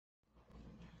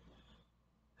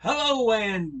Hello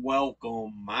and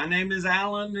welcome. My name is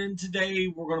Alan, and today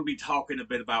we're going to be talking a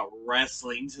bit about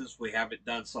wrestling since we haven't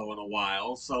done so in a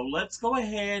while. So let's go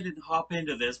ahead and hop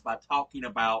into this by talking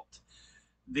about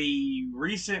the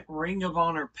recent Ring of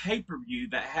Honor pay-per-view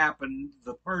that happened,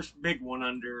 the first big one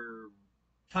under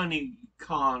Tony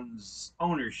Khan's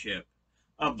ownership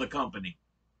of the company.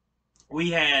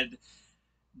 We had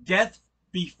Death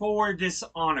Before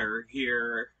Dishonor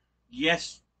here.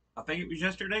 Yes, I think it was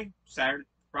yesterday, Saturday,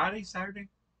 Friday, Saturday,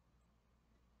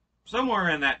 somewhere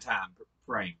in that time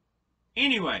frame.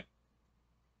 Anyway,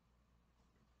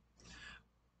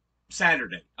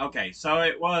 Saturday. Okay, so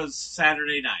it was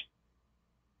Saturday night.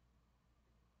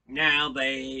 Now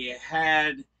they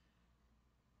had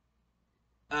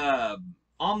uh,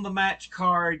 on the match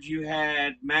card, you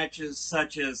had matches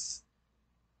such as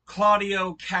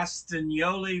Claudio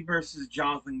Castagnoli versus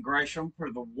Jonathan Gresham for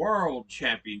the World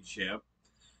Championship,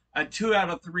 a 2 out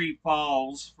of 3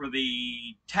 falls for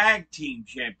the Tag Team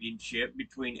Championship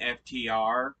between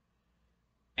FTR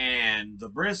and the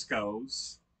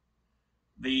Briscoes,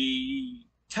 the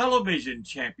Television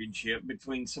Championship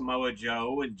between Samoa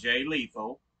Joe and Jay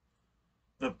Lethal,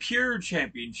 the Pure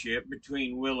Championship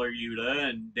between Wheeler Yuta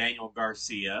and Daniel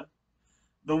Garcia,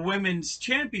 the Women's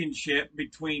Championship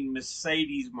between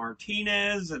Mercedes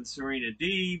Martinez and Serena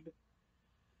Deeb,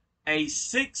 a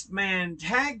 6-man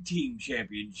Tag Team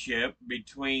Championship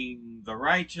between The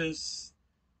Righteous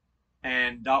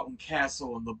and Dalton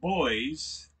Castle and the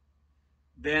Boys,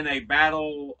 then a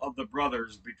Battle of the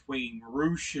Brothers between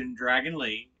Roosh and Dragon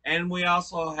Lee, and we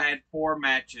also had 4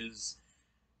 matches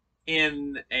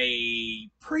in a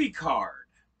pre-card,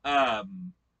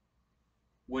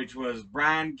 which was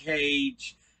Brian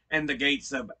Cage and the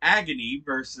Gates of Agony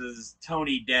versus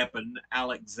Tony Deppen,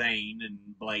 Alex Zane, and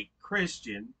Blake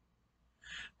Christian,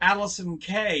 Allison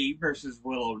Kay versus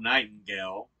Willow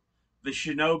Nightingale, the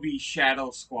Shinobi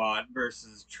Shadow Squad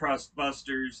versus Trust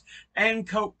Busters, and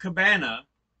Colt Cabana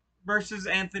versus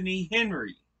Anthony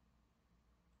Henry.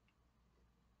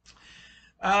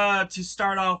 To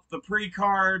start off the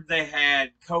pre-card, they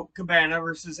had Colt Cabana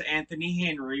versus Anthony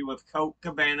Henry, with Colt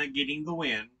Cabana getting the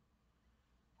win.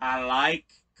 I like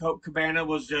Colt Cabana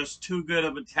was just too good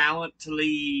of a talent to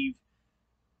leave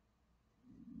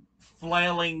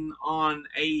flailing on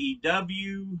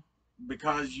AEW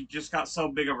because you just got so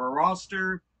big of a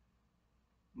roster.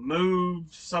 Move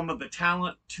some of the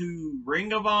talent to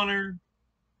Ring of Honor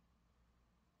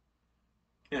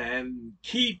and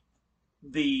keep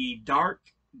the dark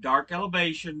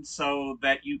elevation so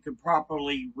that you can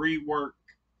properly rework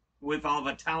with all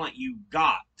the talent you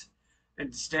got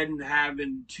instead of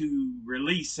having to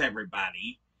release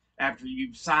everybody after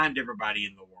you've signed everybody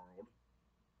in the world.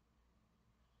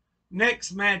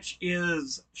 Next match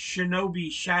is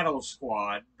Shinobi Shadow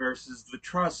Squad versus the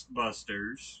Trust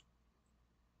Busters.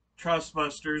 Trust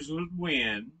Busters would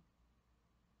win.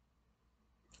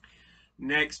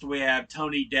 Next, we have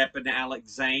Tony Depp and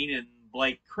Alex Zane and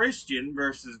Blake Christian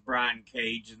versus Brian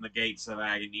Cage and the Gates of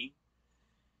Agony.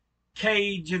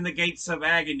 Cage and the Gates of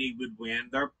Agony would win.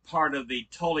 They're part of the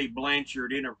Tully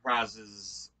Blanchard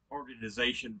Enterprises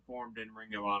organization formed in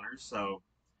Ring of Honor. So,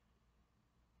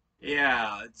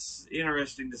 yeah, it's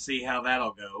interesting to see how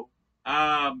that'll go.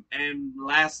 And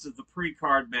last of the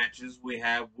pre-card matches, we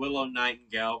have Willow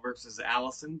Nightingale versus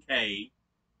Allison Kay.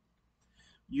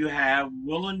 You have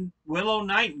Willow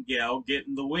Nightingale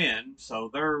getting the win, so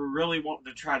they're really wanting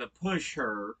to try to push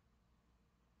her.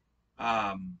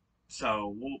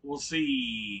 So we'll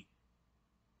see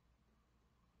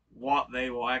what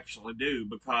they will actually do,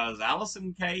 because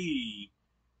Allison Kay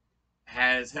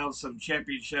has held some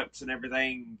championships and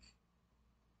everything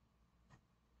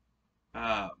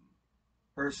um,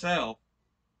 herself,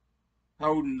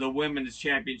 holding the women's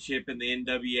championship in the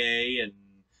NWA and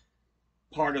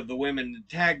part of the women's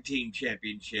tag team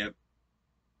championship.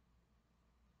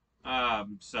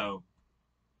 So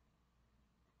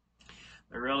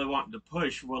they're really wanting to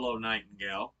push Willow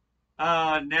Nightingale.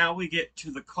 Now we get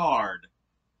to the card.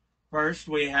 First,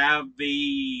 we have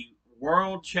the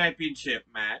World Championship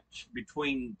match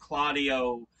between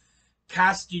Claudio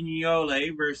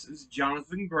Castagnoli versus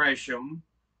Jonathan Gresham.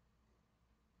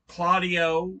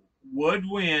 Claudio would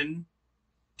win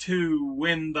to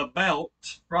win the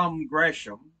belt from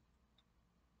Gresham.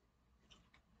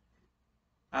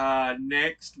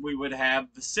 Next, we would have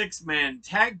the 6-man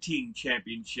Tag Team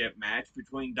Championship match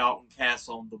between Dalton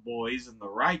Castle and the Boys and the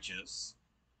Righteous.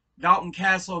 Dalton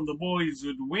Castle and the Boys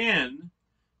would win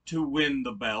to win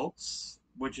the belts,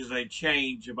 which is a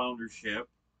change of ownership.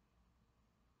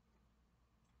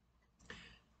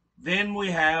 Then we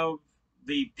have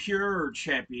the Pure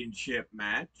Championship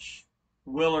match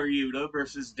Wheeler Yuta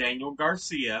versus Daniel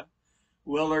Garcia.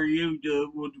 Wheeler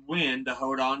Yuta would win to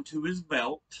hold on to his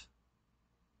belt.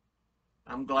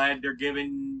 I'm glad they're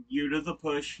giving Yuta the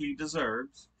push he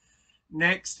deserves.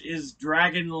 Next is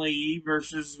Dragon Lee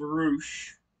versus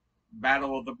Roosh.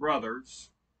 Battle of the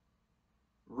Brothers.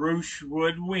 Roosh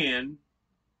would win,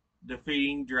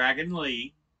 defeating Dragon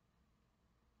Lee.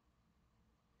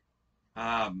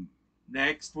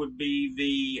 Next would be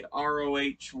the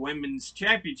ROH Women's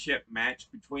Championship match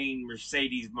between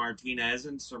Mercedes Martinez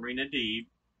and Serena Deeb.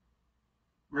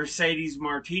 Mercedes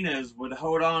Martinez would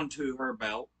hold on to her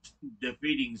belt,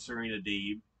 defeating Serena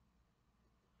Deeb.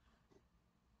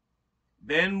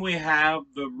 Then we have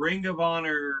the Ring of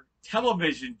Honor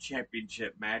Television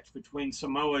Championship match between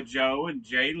Samoa Joe and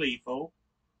Jay Lethal.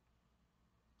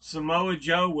 Samoa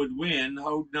Joe would win,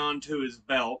 holding on to his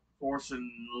belt,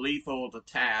 forcing Lethal to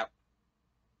tap.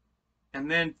 And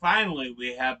then finally,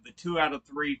 we have the 2 out of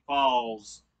 3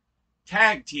 Falls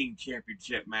Tag Team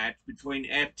Championship match between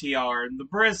FTR and the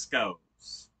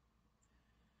Briscoes.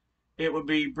 It would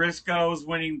be Briscoes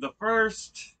winning the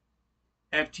first,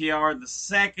 FTR the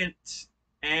second,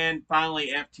 and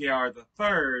finally FTR the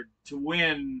third to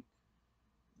win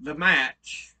the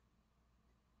match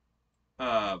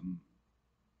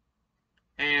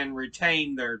and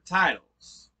retain their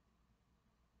titles.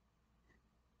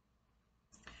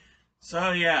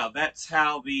 So yeah, that's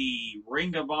how the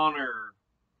Ring of Honor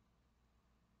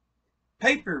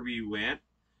pay-per-view went.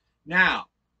 Now,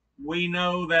 we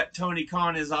know that Tony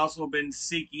Khan has also been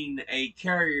seeking a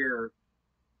carrier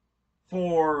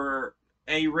for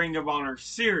a Ring of Honor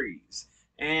series.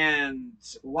 And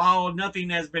while nothing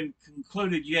has been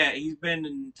concluded yet, he's been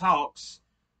in talks.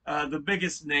 The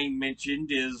biggest name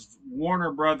mentioned is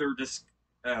Warner Brothers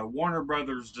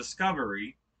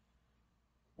Discovery,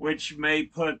 which may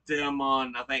put them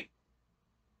on, I think,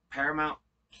 Paramount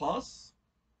Plus?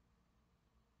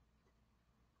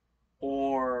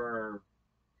 Or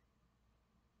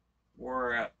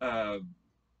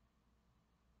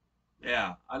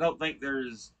yeah, I don't think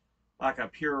there's like a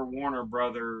pure Warner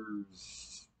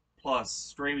Brothers Plus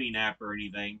streaming app or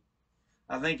anything.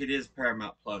 I think it is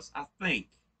Paramount Plus, I think.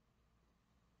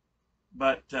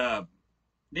 But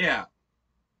yeah,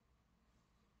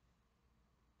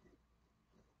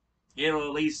 it'll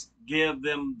at least give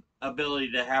them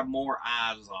ability to have more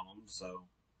eyes on them. So,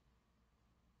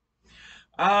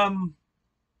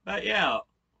 but yeah.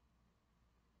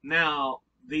 Now,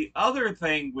 the other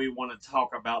thing we want to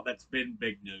talk about that's been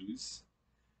big news,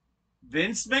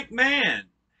 Vince McMahon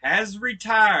has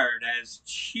retired as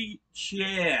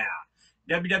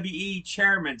WWE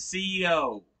Chairman,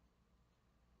 CEO.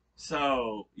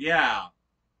 So, yeah.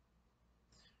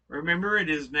 Remember, it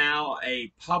is now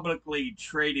a publicly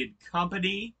traded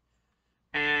company,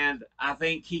 and I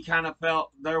think he kind of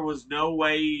felt there was no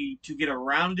way to get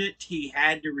around it. He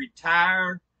had to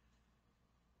retire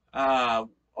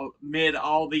amid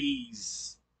all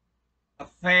these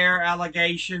affair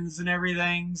allegations and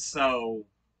everything. So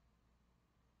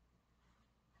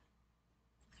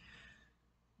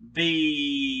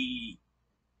the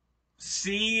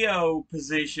CEO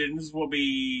positions will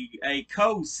be a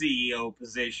co-CEO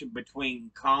position between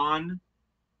Khan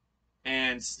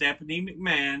and Stephanie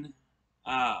McMahon.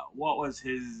 What was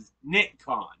his Nick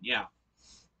Khan? Yeah,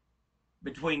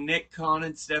 between Nick Khan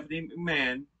and Stephanie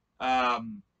McMahon.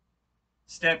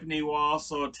 Stephanie will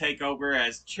also take over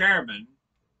as chairman.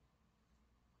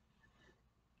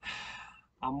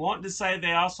 I'm wanting to say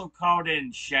they also called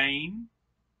in Shane.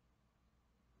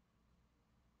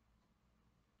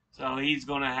 So he's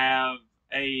going to have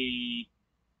a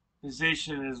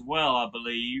position as well, I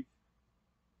believe.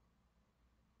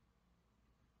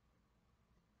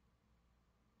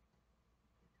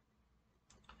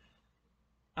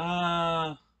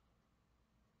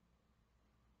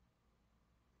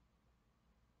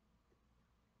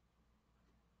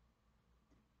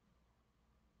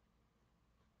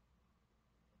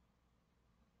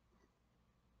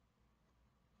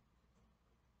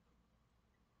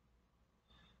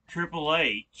 Triple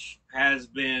H has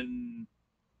been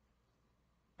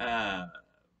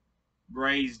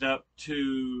raised up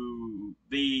to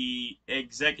the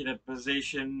executive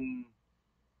position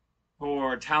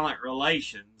for talent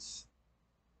relations.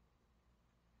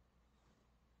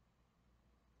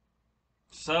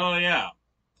 So yeah,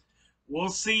 we'll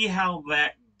see how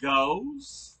that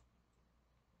goes.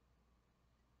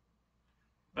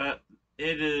 But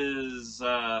it is,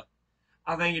 I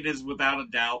think it is without a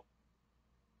doubt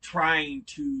trying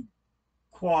to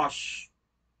quash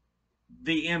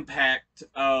the impact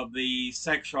of the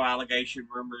sexual allegation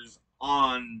rumors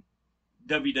on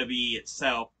WWE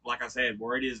itself. Like I said,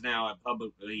 where it is now a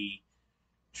publicly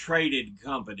traded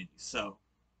company. So,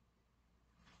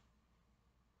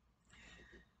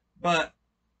 but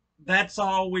that's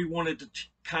all we wanted to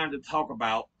kind of talk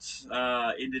about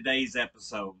in today's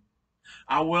episode.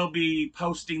 I will be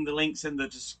posting the links in the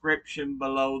description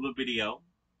below the video.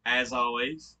 As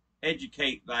always,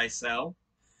 educate thyself,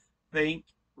 think,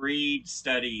 read,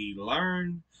 study,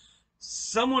 learn.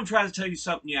 Someone tries to tell you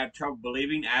something you have trouble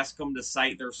believing, ask them to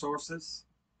cite their sources.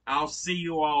 I'll see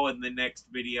you all in the next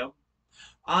video.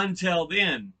 Until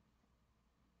then,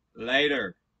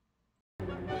 later.